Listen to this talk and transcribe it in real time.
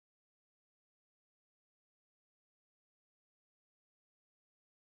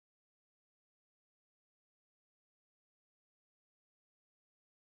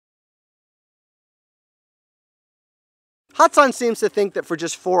Hatsan seems to think that for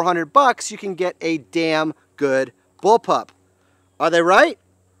just 400 bucks you can get a damn good bullpup. Are they right?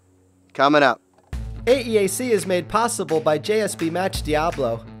 Coming up. AEAC is made possible by JSB Match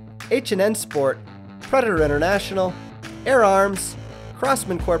Diablo, H&N Sport, Predator International, Air Arms,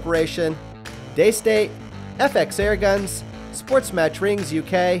 Crossman Corporation, Daystate, FX Airguns, Sports Match Rings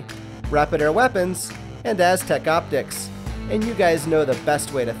UK, Rapid Air Weapons, and Aztec Optics. And you guys know the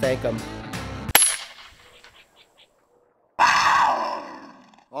best way to thank them.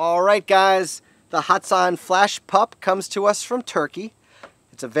 Alright guys, the Hatsan Flash Pup comes to us from Turkey.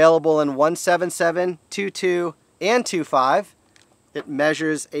 It's available in 177, 22, and 25. It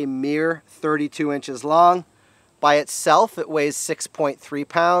measures a mere 32 inches long. By itself, it weighs 6.3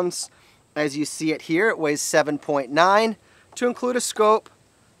 pounds. As you see it here, it weighs 7.9 to include a scope,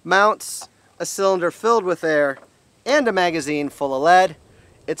 mounts, a cylinder filled with air, and a magazine full of lead.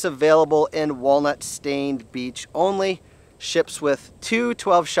 It's available in walnut stained beach only. Ships with 2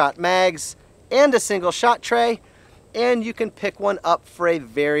 12-shot mags and a single shot tray, and you can pick one up for a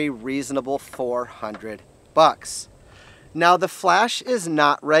very reasonable 400 bucks. Now the Flash is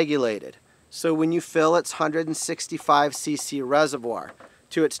not regulated, so when you fill its 165cc reservoir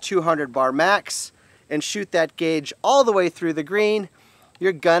to its 200 bar max and shoot that gauge all the way through the green,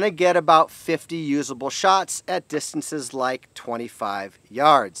 you're gonna get about 50 usable shots at distances like 25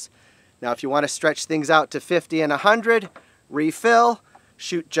 yards. Now if you want to stretch things out to 50 and 100, refill,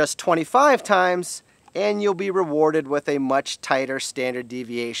 shoot just 25 times, and you'll be rewarded with a much tighter standard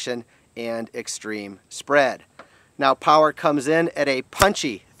deviation and extreme spread. Now power comes in at a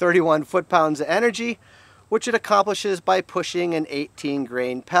punchy 31 foot-pounds of energy, which it accomplishes by pushing an 18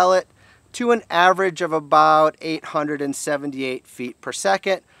 grain pellet to an average of about 878 feet per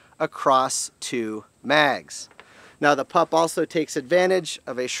second across 2 mags. Now the pup also takes advantage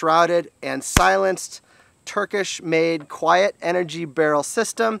of a shrouded and silenced Turkish-made quiet energy barrel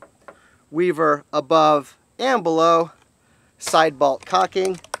system, weaver above and below, side bolt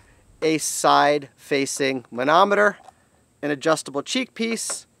cocking, a side-facing manometer, an adjustable cheek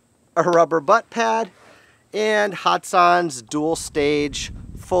piece, a rubber butt pad, and Hatsan's dual-stage,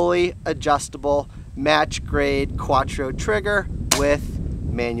 fully adjustable match-grade Quattro trigger with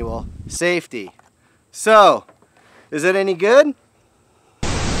manual safety. So, is it any good?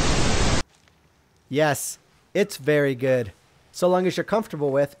 Yes, it's very good, so long as you're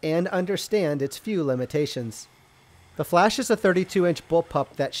comfortable with and understand its few limitations. The Flash is a 32-inch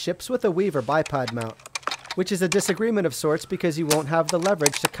bullpup that ships with a Weaver bipod mount, which is a disagreement of sorts because you won't have the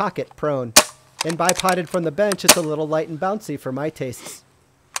leverage to cock it prone. And bipoded from the bench, it's a little light and bouncy for my tastes.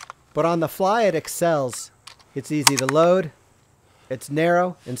 But on the fly, it excels. It's easy to load, it's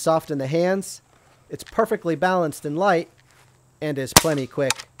narrow and soft in the hands, it's perfectly balanced and light, and is plenty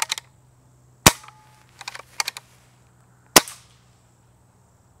quick.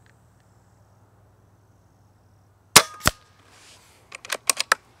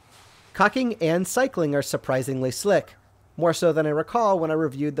 Cocking and cycling are surprisingly slick, more so than I recall when I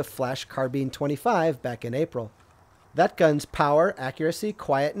reviewed the Flash Carbine 25 back in April. That gun's power, accuracy,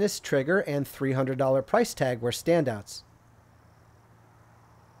 quietness, trigger, and $300 price tag were standouts.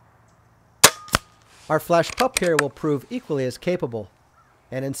 Our Flash Pup here will prove equally as capable,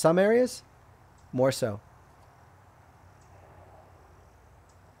 and in some areas, more so.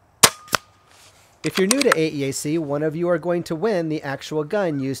 If you're new to AEAC, one of you are going to win the actual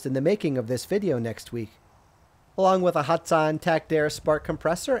gun used in the making of this video next week, along with a Hatsan TactAir Spark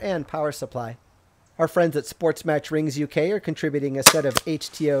compressor and power supply. Our friends at Sports Match Rings UK are contributing a set of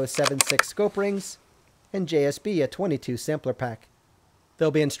HTO 7.6 scope rings and JSB a 22 sampler pack.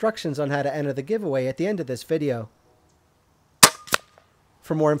 There'll be instructions on how to enter the giveaway at the end of this video.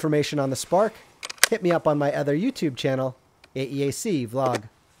 For more information on the Spark, hit me up on my other YouTube channel, AEAC Vlog.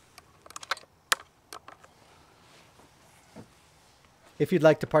 If you'd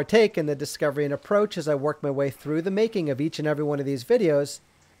like to partake in the discovery and approach as I work my way through the making of each and every one of these videos,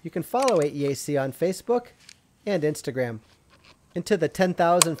 you can follow AEAC on Facebook and Instagram. And to the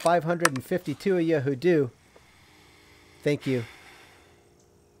 10,552 of you who do, thank you.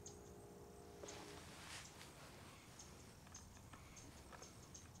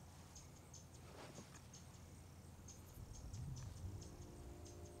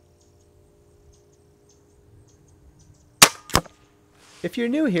 If you're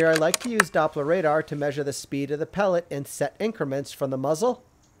new here, I like to use Doppler radar to measure the speed of the pellet in set increments from the muzzle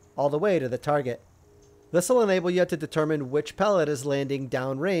all the way to the target. This will enable you to determine which pellet is landing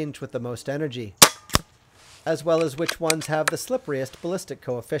downrange with the most energy, as well as which ones have the slipperiest ballistic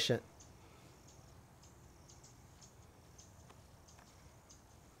coefficient.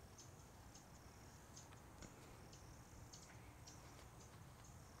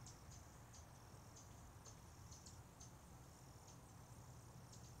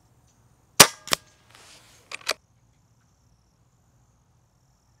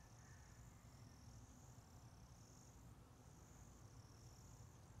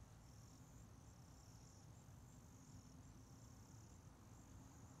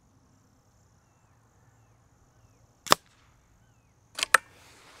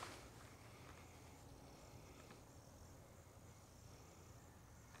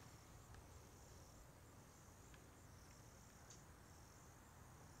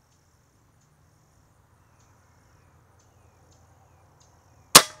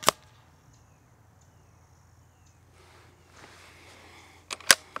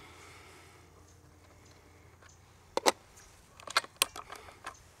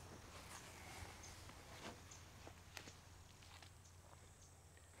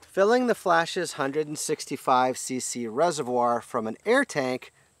 Filling the Flash's 165cc reservoir from an air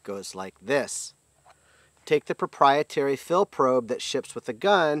tank goes like this. Take the proprietary fill probe that ships with the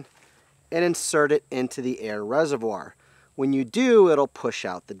gun and insert it into the air reservoir. When you do, it'll push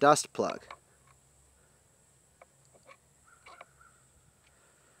out the dust plug.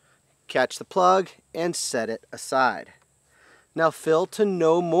 Catch the plug and set it aside. Now fill to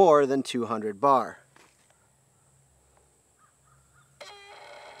no more than 200 bar.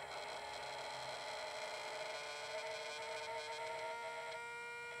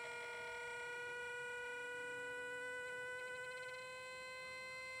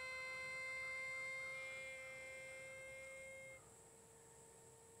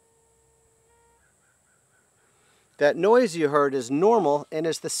 That noise you heard is normal and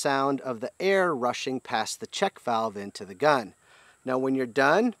is the sound of the air rushing past the check valve into the gun. Now when you're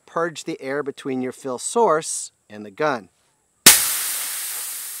done, purge the air between your fill source and the gun.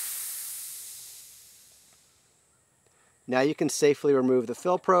 Now you can safely remove the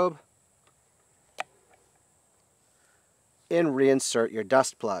fill probe and reinsert your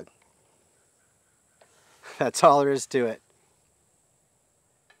dust plug. That's all there is to it.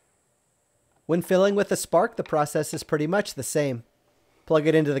 When filling with the Spark, the process is pretty much the same. Plug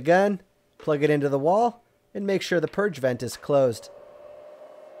it into the gun, plug it into the wall, and make sure the purge vent is closed.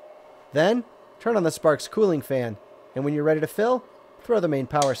 Then, turn on the Spark's cooling fan, and when you're ready to fill, throw the main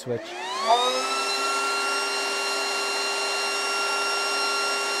power switch.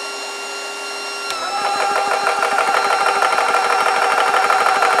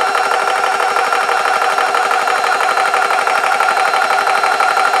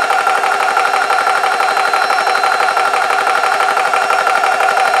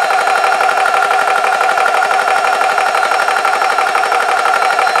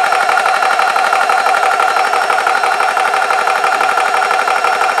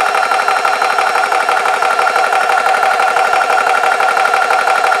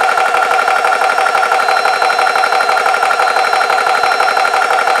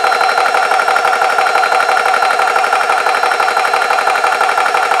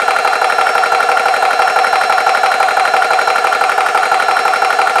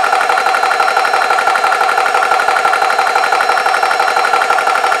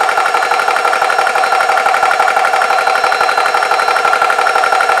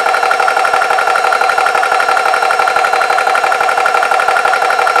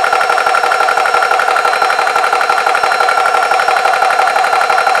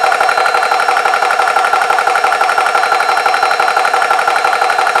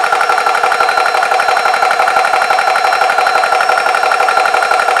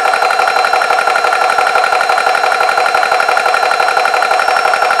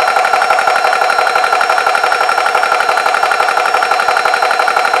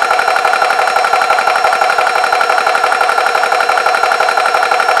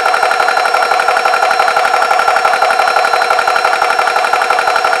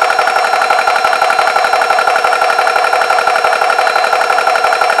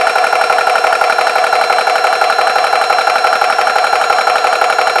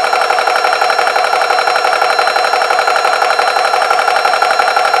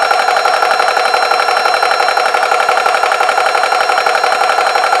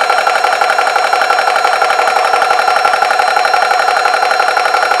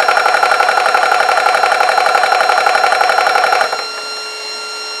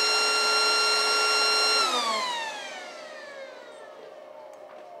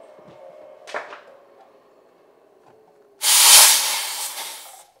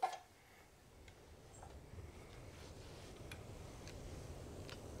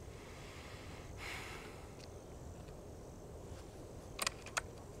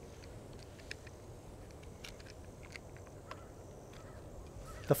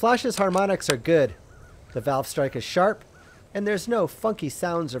 The Flash's harmonics are good, the valve strike is sharp, and there's no funky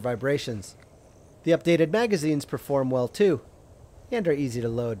sounds or vibrations. The updated magazines perform well too, and are easy to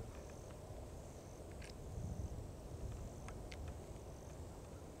load.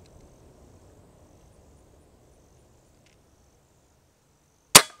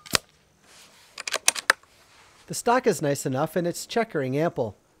 The stock is nice enough and its checkering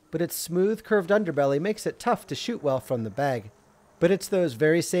ample, but its smooth curved underbelly makes it tough to shoot well from the bag. But it's those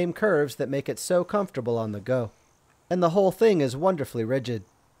very same curves that make it so comfortable on the go. And the whole thing is wonderfully rigid.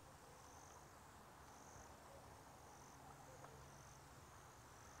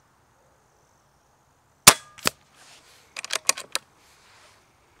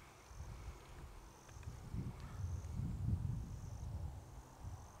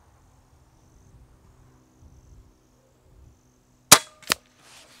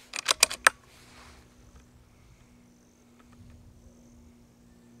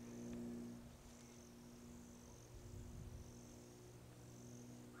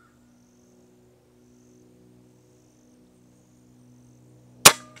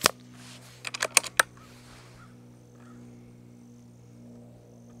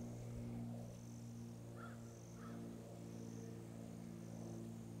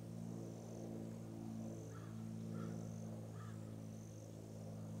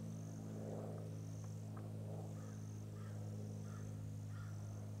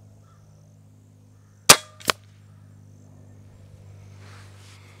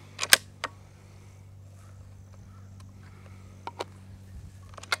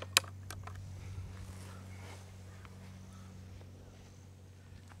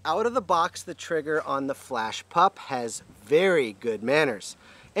 Out of the box, the trigger on the Flash Pup has very good manners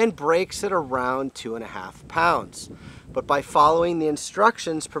and breaks at around 2.5 pounds. But by following the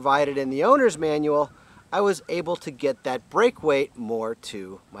instructions provided in the owner's manual, I was able to get that break weight more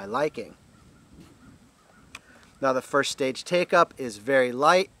to my liking. Now the first stage take-up is very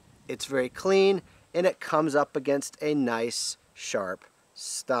light, it's very clean, and it comes up against a nice, sharp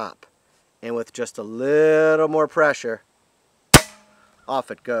stop. And with just a little more pressure, off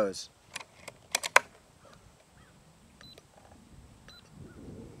it goes.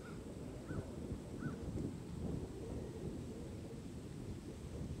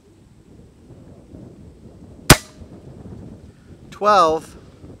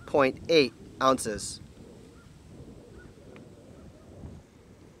 .8 ounces.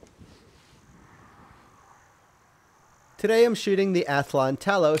 Today I'm shooting the Athlon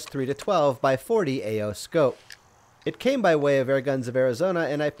Talos 3-12 by 40 AO scope. It came by way of Airguns of Arizona,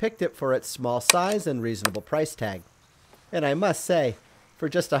 and I picked it for its small size and reasonable price tag. And I must say, for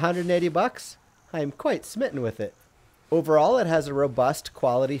just 180 bucks, I'm quite smitten with it. Overall, it has a robust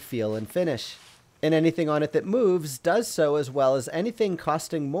quality feel and finish, and anything on it that moves does so as well as anything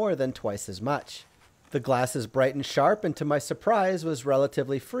costing more than twice as much. The glass is bright and sharp, and to my surprise was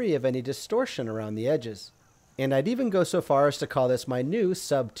relatively free of any distortion around the edges. And I'd even go so far as to call this my new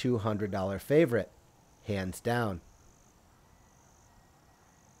sub $200 favorite, hands down.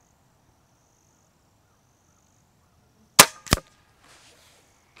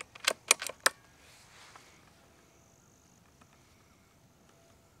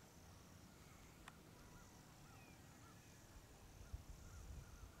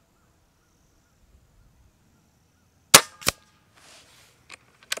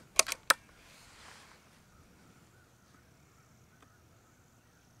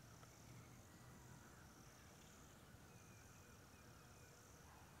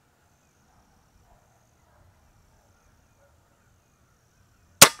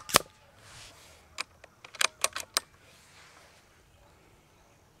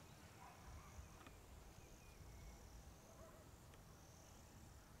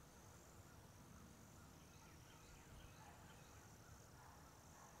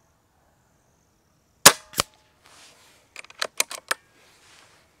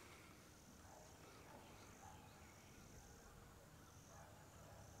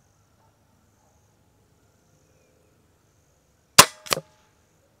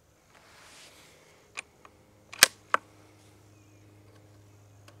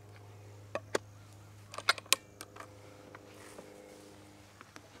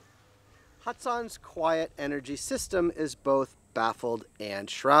 Hatsan's quiet energy system is both baffled and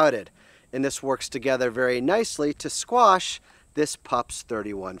shrouded, and this works together very nicely to squash this pup's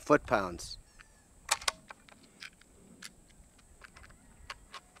 31 foot-pounds.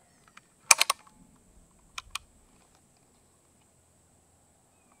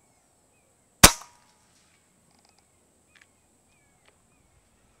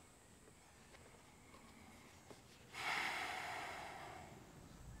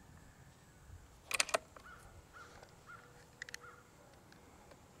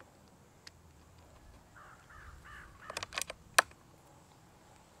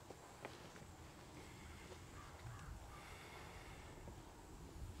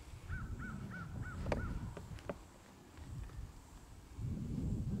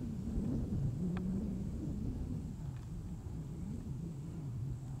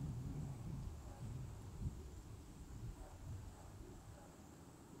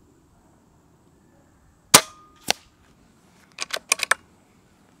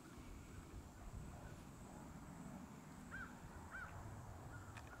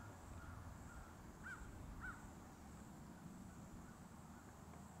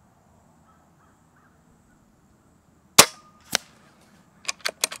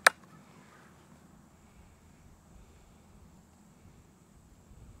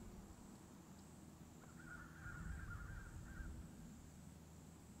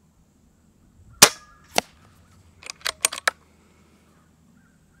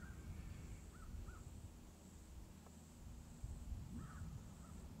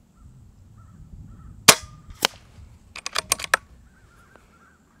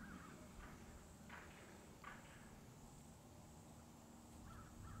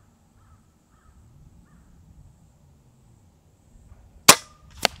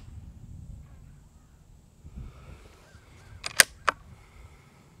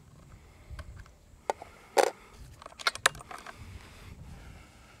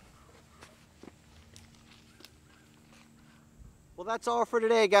 Well, that's all for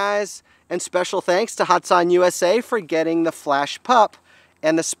today, guys. And special thanks to Hatsan USA for getting the Flash Pup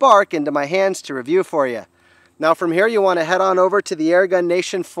and the Spark into my hands to review for you. Now from here you want to head on over to the Airgun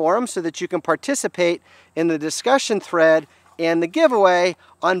Nation Forum so that you can participate in the discussion thread and the giveaway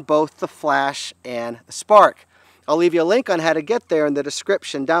on both the Flash and the Spark. I'll leave you a link on how to get there in the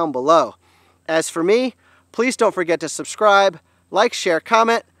description down below. As for me, please don't forget to subscribe, like, share,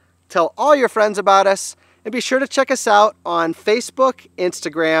 comment, tell all your friends about us, and be sure to check us out on Facebook,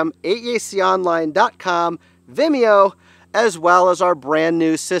 Instagram, AEAConline.com, Vimeo, as well as our brand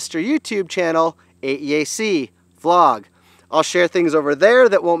new sister YouTube channel, AEAC Vlog. I'll share things over there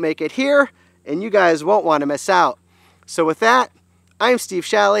that won't make it here, and you guys won't want to miss out. So with that, I'm Steve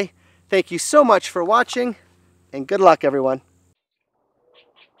Shalley. Thank you so much for watching, and good luck, everyone.